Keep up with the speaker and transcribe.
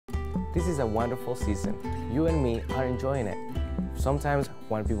This is a wonderful season. You and me are enjoying it. Sometimes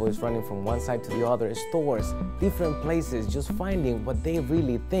one people is running from one side to the other, stores, different places, just finding what they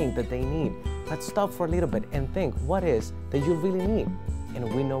really think that they need. Let's stop for a little bit and think, what is that you really need?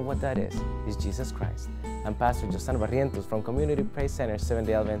 And we know what that is Jesus Christ. I'm Pastor Josan Barrientos from Community Praise Center,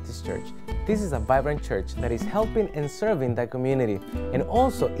 Seventh-day Adventist Church. This is a vibrant church that is helping and serving that community. And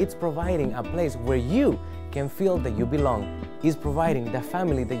also, it's providing a place where you can feel that you belong. It's providing the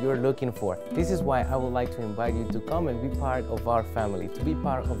family that you're looking for. This is why I would like to invite you to come and be part of our family, to be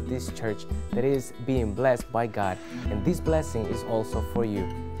part of this church that is being blessed by God. And this blessing is also for you.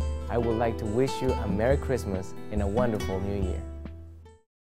 I would like to wish you a Merry Christmas and a wonderful New Year.